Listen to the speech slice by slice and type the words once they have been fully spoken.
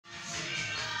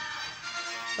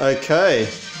Okay,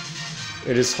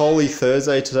 it is Holy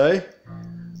Thursday today,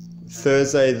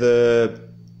 Thursday the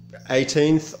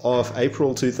 18th of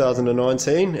April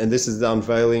 2019, and this is the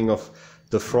unveiling of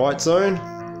the Fright Zone.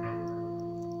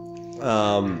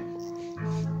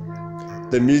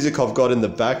 The music I've got in the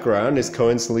background is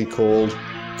coincidentally called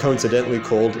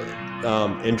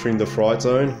Entering the Fright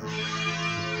Zone,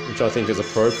 which I think is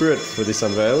appropriate for this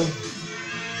unveiling.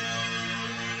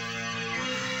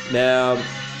 Now,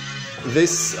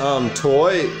 this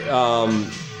toy,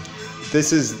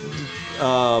 this is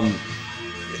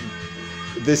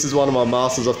one of my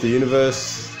Masters of the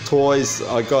Universe toys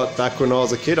I got back when I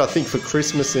was a kid. I think for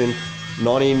Christmas in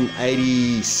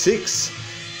 1986.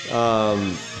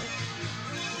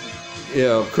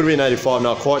 Yeah, could have been 85.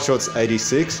 Not quite sure. It's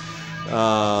 86.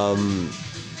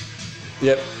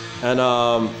 Yep, and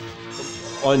I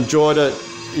enjoyed it.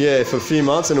 Yeah, for a few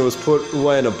months, and it was put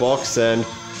away in a box and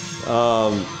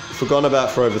forgotten about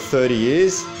for over 30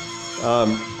 years.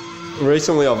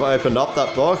 Recently I've opened up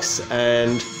that box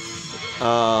and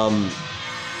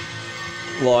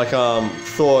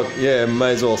thought, yeah,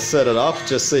 may as well set it up,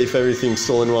 just see if everything's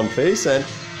still in one piece, and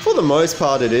for the most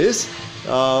part it is.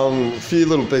 A few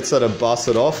little bits that are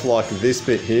busted off, like this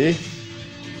bit here.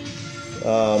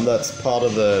 That's part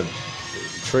of the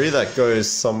tree that goes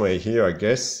somewhere here, I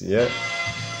guess. Yeah.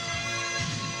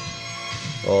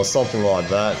 Or something like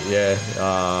that, yeah,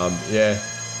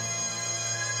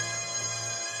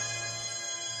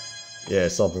 yeah,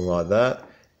 something like that,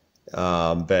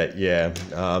 but yeah,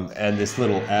 and this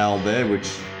little owl there, which,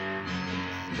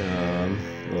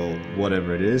 well,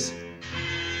 whatever it is,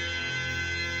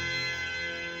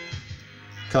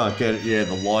 can't get it, yeah,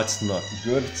 the light's not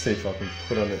good. Let's see if I can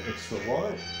put on an extra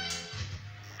light.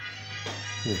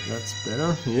 Yeah, that's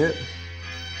better, yep.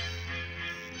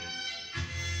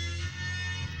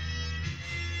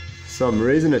 Some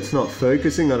reason it's not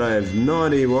focusing, and I have no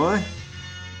idea why,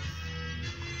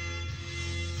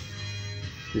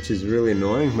 which is really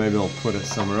annoying. Maybe I'll put it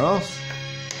somewhere else.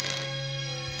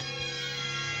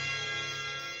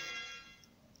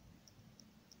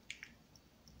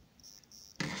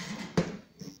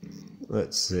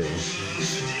 Let's see.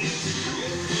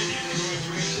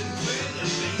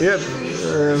 Yep,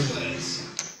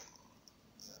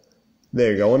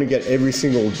 there you go. I want to get every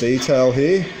single detail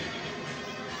here.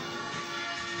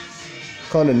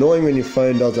 Kind of annoying when your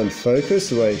phone doesn't focus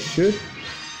the way it should.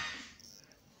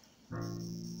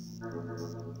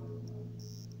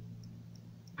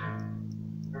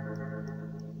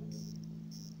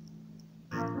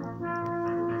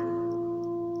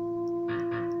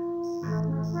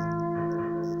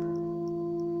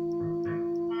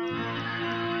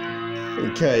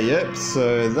 Okay, yep,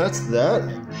 so that's that.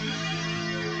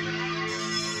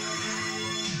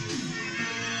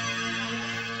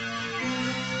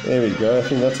 There we go, I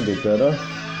think that's a bit better.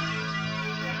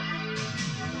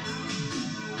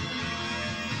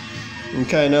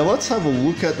 Okay, now let's have a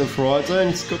look at the Fright Zone.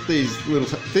 It's got these little...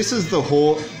 This is the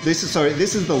horde... This is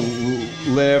the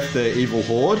lair of the evil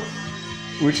horde,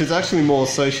 which is actually more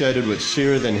associated with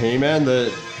She-Ra than He-Man.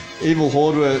 The evil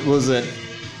horde was a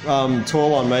toy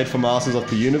line made for Masters of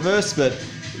the Universe, but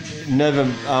never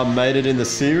made it in the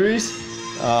series.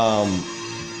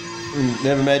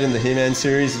 Never made it in the He-Man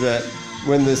series, but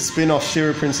when the spin-off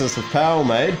She-Ra Princess of Power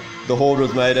made, the Horde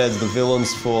was made as the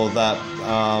villains for that,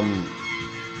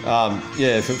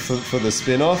 yeah, for the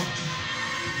spin-off,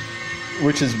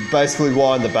 which is basically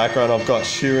why in the background I've got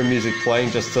She-Ra music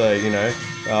playing, just to, you know,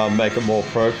 make it more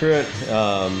appropriate.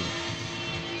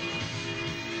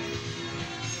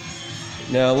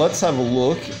 Now let's have a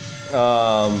look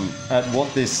at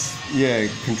what this, yeah,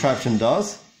 contraption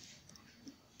does.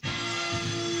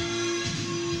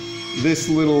 This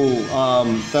little,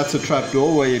 that's a trap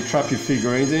door where you trap your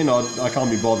figurines in. I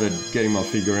can't be bothered getting my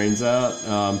figurines out.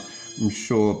 I'm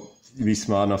sure you'd be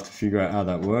smart enough to figure out how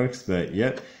that works, but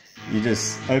yep. You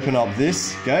just open up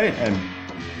this gate and,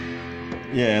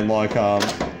 yeah, like,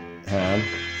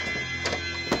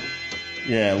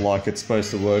 yeah, like it's supposed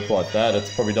to work like that.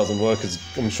 It probably doesn't work, because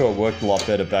I'm sure it worked a lot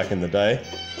better back in the day.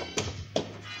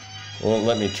 Well,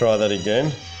 let me try that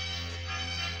again.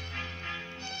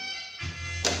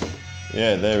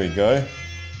 Yeah, there we go.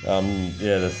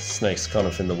 Yeah, the snake's kind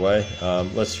of in the way.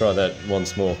 Let's try that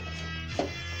once more.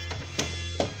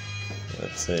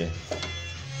 Let's see.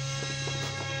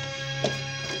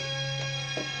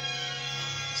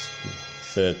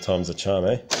 Third time's a charm,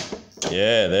 eh?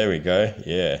 Yeah, there we go.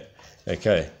 Yeah.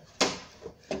 Okay.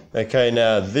 Okay,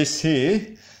 now this here,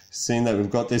 seeing that we've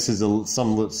got this as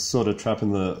some sort of trap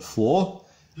in the floor.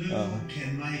 Who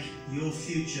can make your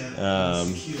future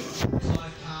secure?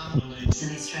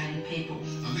 An Australian people.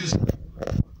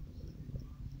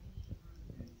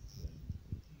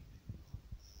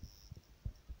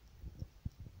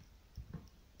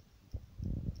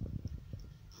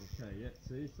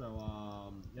 see. So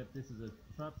yep, this is a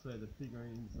trap. So the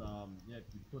figurines, yep,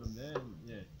 you put them there, and,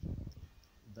 yeah,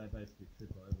 they basically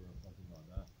trip over or something like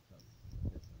that. That's how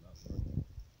that works.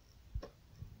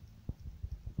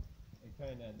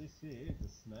 Okay, now this here is a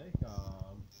snake. I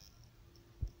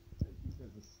think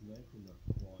there's a snake in the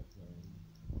Fright Zone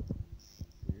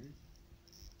series.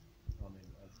 I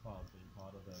mean, as far as being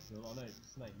part of the build, I know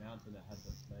Snake Mountain that had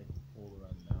the snake all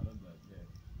around the mountain, but yeah.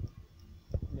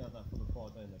 Yeah, that for the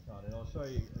Fright Zone in the card, and I'll show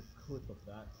you a clip of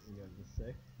that in a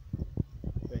sec.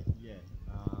 But yeah,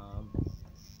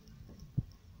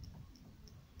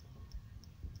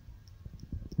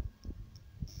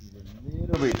 it's a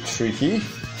little bit tricky.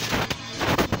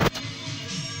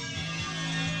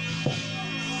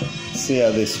 See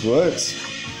how this works?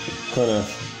 Kind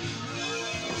of.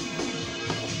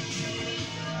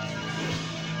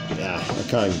 I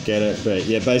can't get it, but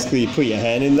yeah, basically you put your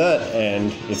hand in that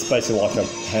and it's basically like a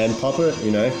hand puppet,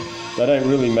 you know. They don't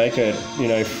really make it, you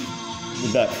know,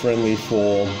 that friendly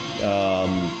for,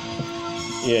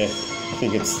 yeah, I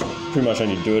think it's pretty much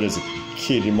only do it as a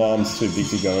kid. Your mom's too big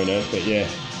to go in it, but yeah.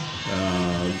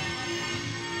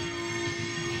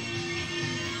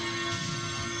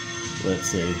 Let's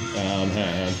see, hang on.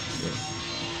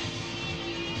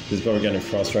 This is probably going to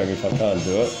frustrate me if I can't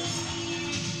do it.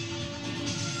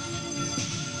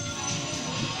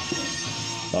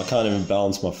 I can't even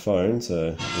balance my phone, so,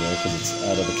 you know, because it's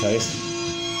out of the case.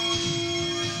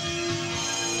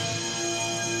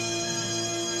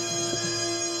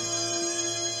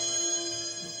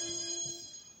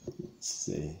 Let's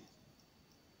see.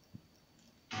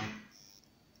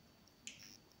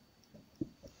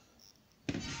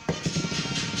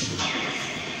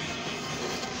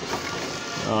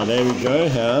 Oh, there we go,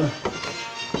 hang on.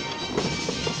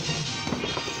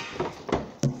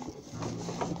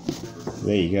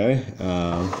 There you go.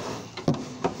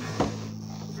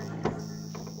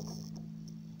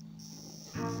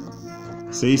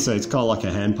 See, so it's kind of like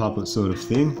a hand puppet sort of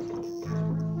thing.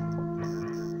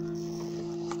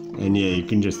 And yeah, you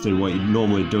can just do what you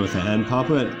normally do with a hand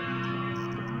puppet.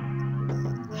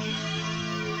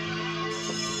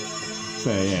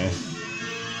 So yeah.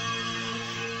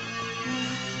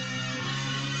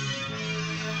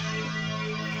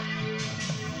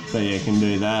 So yeah, you can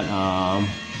do that.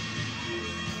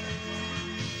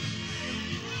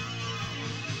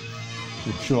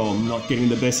 I'm sure I'm not getting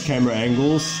the best camera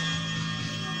angles,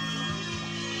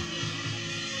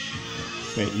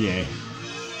 but yeah.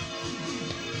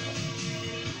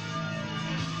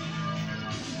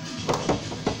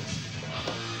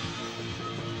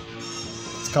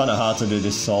 It's kind of hard to do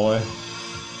this solo.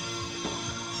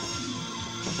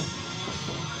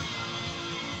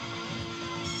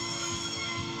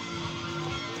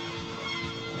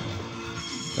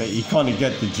 But you kind of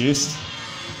get the gist.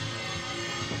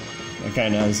 Okay,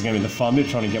 now this is going to be the fun bit,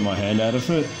 trying to get my hand out of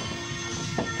it.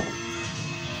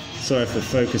 Sorry if the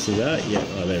focus is out. Yeah,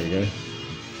 oh, there we go.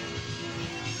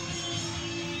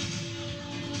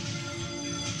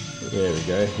 There we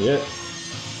go, yep.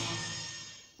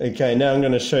 Okay, now I'm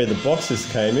going to show you the box this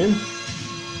came in.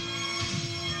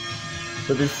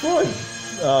 But before I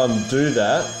do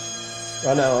that,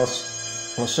 I know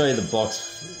I'll show you the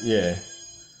box, yeah.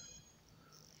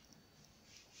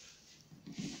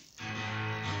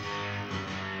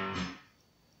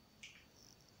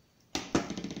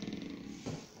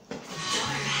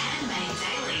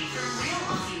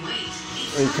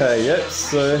 Okay, yep,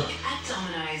 so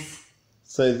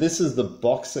this is the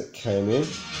box that came in.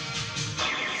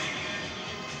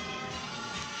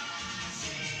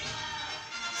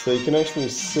 So you can actually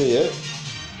see it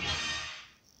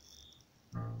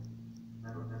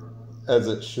as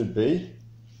it should be.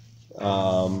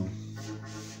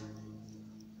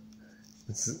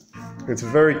 It's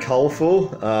very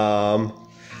colourful.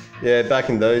 Yeah, back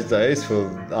in those days, for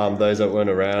those that weren't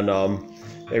around,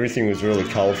 everything was really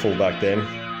colourful back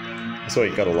then. That's what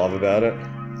you gotta love about it.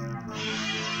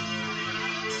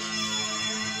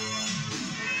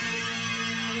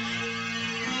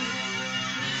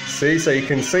 See, so you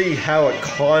can see how it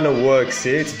kind of works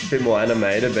here. It's a bit more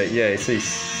animated, but yeah, you see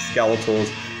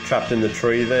Skeletors trapped in the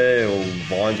tree there, or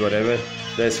vines, whatever.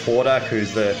 There's Hordak,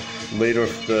 who's the leader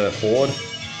of the Horde.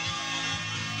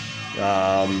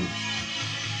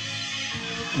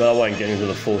 But I won't get into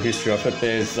the full history of it.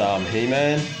 There's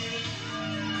He-Man.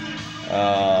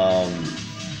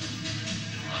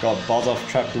 Got Buzz-Off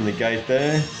trapped in the gate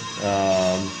there.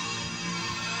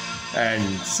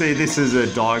 And see, this is a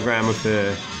diagram of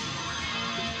the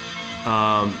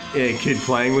kid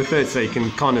playing with it, so you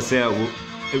can kind of see how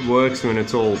it works when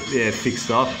it's all fixed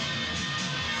up.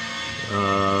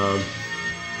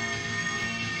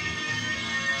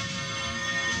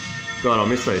 God, I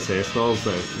miss those hairstyles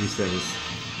that you said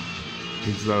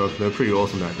they were pretty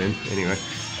awesome back then. Anyway,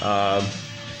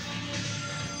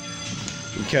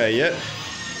 okay, yep.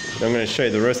 I'm going to show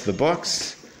you the rest of the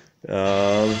box.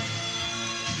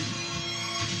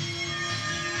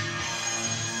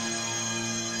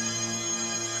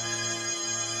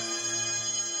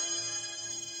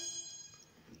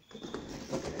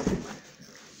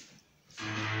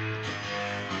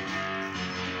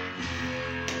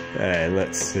 And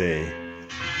let's see.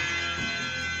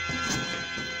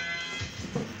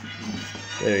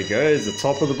 There we go, is the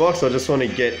top of the box. I just want to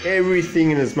get everything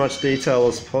in as much detail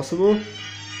as possible.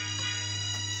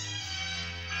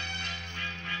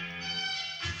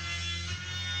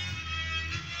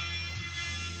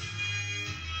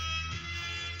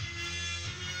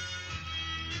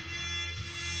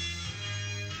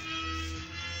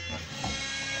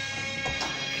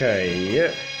 Okay,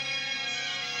 yep.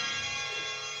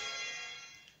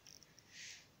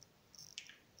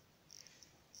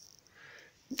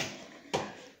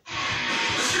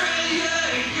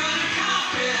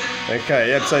 Okay,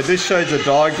 yep, so this shows a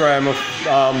diagram of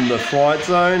the Fright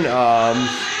Zone. I'm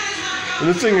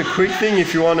just doing a quick thing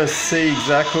if you want to see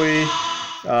exactly,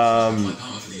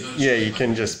 yeah, you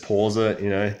can just pause it, you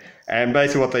know. And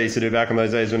basically what they used to do back in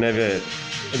those days, whenever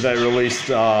they released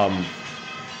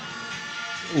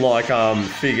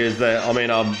figures that, I mean,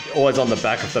 always on the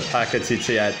back of the packets you'd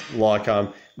see at like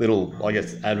little, I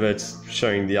guess, adverts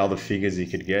showing the other figures you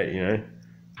could get, you know.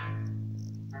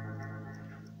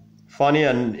 Funny,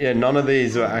 and yeah, none of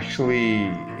these are actually,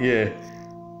 yeah,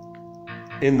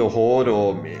 in the Horde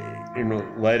or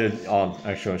in later,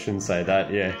 actually I shouldn't say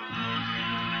that, yeah.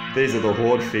 These are the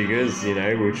Horde figures, you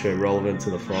know, which are relevant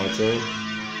to the Fright Zone.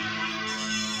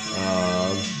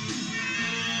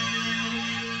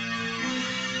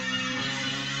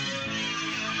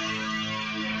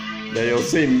 Now you'll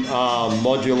see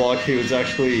Modulok, he was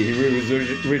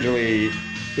originally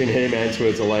in He-Man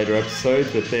towards a later episode,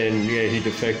 but then yeah, he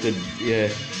defected, yeah,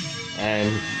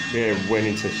 and yeah, went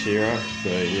into She-Ra. So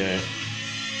yeah,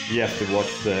 you have to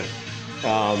watch the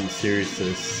series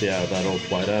to see how that all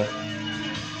played out.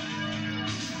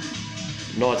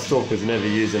 Nightstalk was never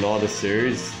used in either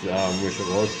series, which it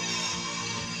was.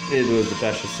 Neither was the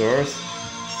Bashosaurus.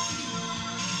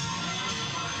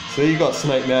 So you got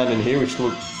Snake Mountain here, which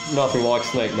looked nothing like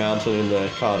Snake Mountain in the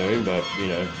cartoon, but you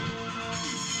know.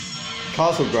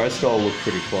 Castle Grayskull looked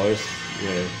pretty close,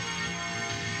 yeah.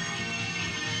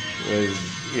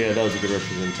 Yeah, that was a good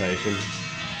representation.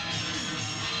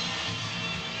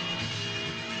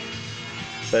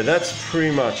 So that's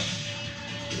pretty much,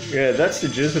 yeah, that's the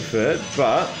gist of it,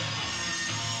 but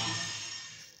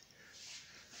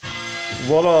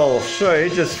what I'll show you,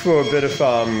 just for a bit of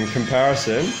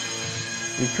comparison,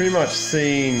 you've pretty much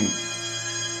seen,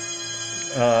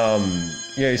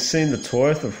 yeah, you've seen the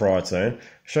toy of the Fright Zone.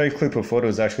 Show you a clip of what it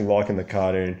was actually like in the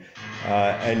cartoon,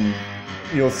 and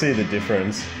you'll see the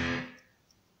difference.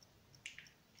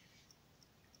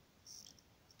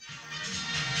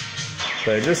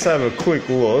 So just have a quick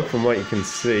look from what you can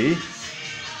see.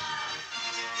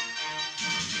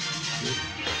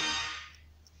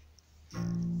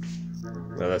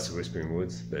 Well, that's the Whispering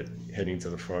Woods, but heading to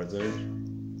the Fright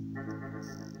Zone.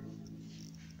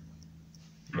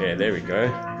 Yeah, there we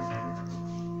go.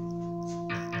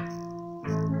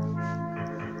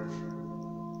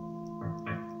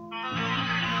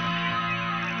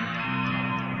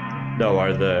 Don't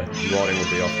worry, the writing will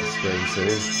be off the screen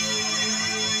soon.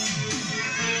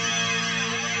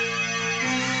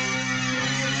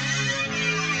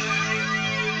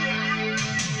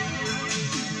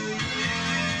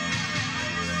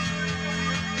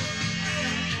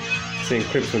 Seeing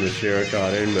clips from the She-Ra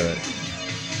cartoon, but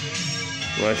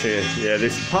well, actually, yeah,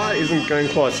 this part isn't going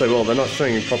quite so well. They're not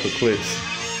showing you proper clips.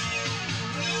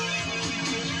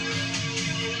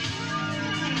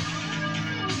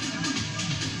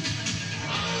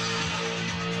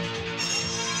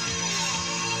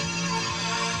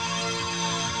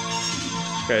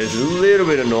 Okay, it's a little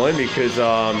bit annoying because,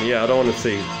 yeah, I don't want to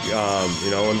see,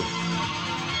 you know,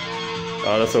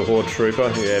 that's a Horde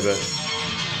Trooper, yeah, but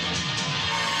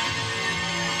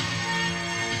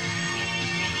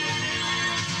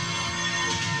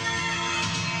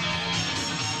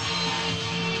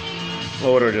I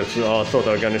would have just, I thought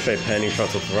they were going to show panning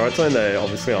shots of the Fright Zone. They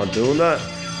obviously aren't doing that.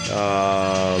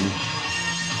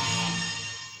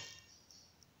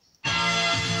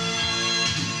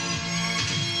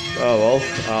 Oh well,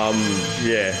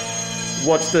 yeah.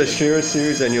 Watch the She-Ra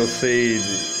series and you'll see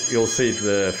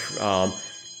the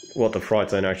what the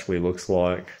Fright Zone actually looks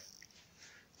like.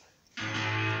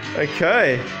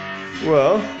 Okay,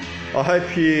 well, I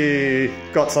hope you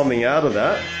got something out of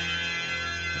that.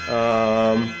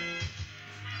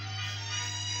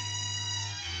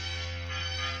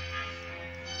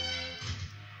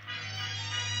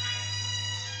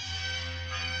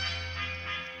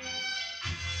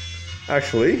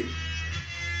 Actually,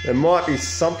 there might be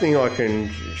something I can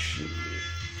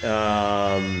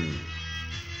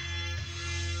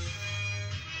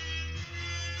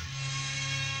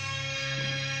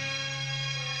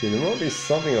there might be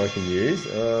something I can use.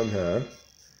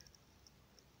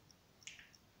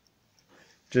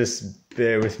 Just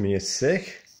bear with me a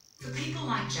sec. For people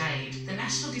like Jade, the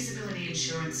National Disability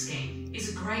Insurance Scheme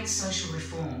is a great social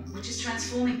reform which is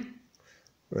transforming.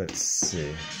 Let's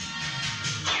see.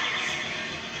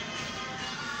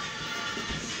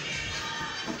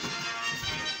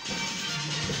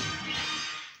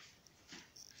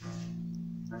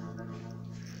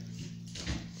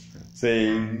 See,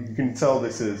 you can tell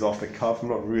this is off the cuff. I'm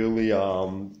not really,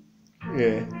 kind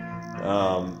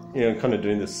of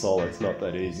doing this solo. It's not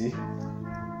that easy.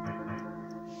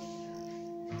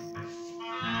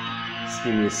 Just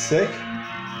give me a sec.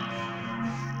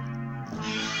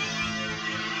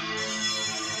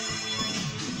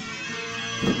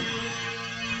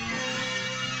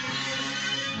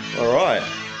 All right.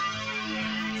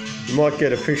 You might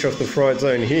get a picture of the Fright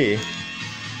Zone here.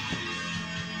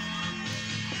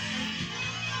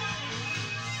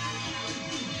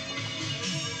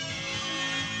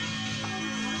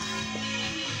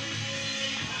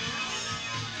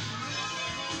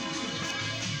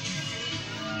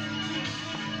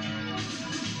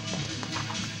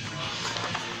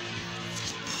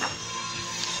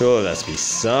 Sure, that's be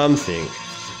something.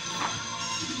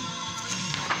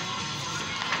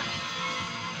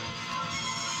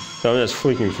 So I'm just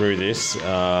flicking through this.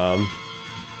 I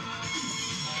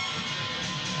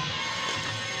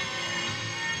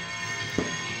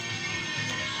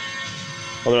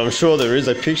mean, I'm sure there is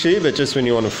a picture here, but just when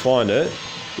you want to find it,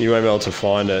 you won't be able to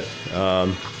find it.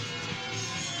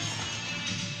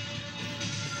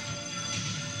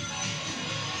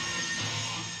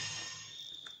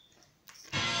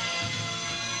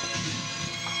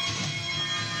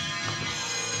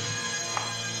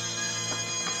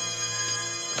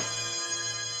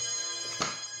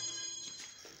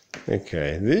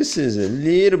 Okay, this is a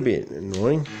little bit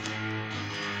annoying.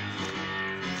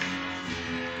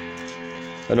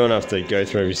 I don't have to go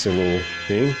through every single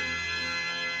thing.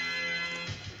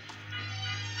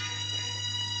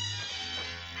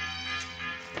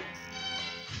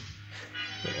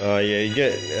 Oh yeah, you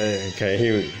get okay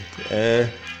here.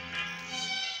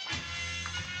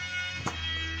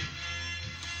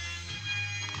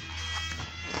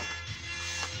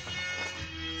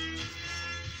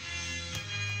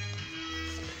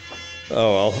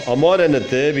 Oh well, I might end it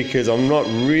there because I'm not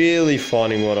really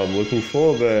finding what I'm looking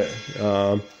for, but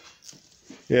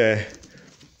yeah,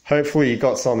 hopefully you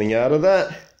got something out of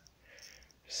that.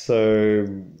 So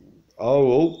I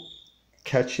will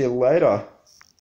catch you later.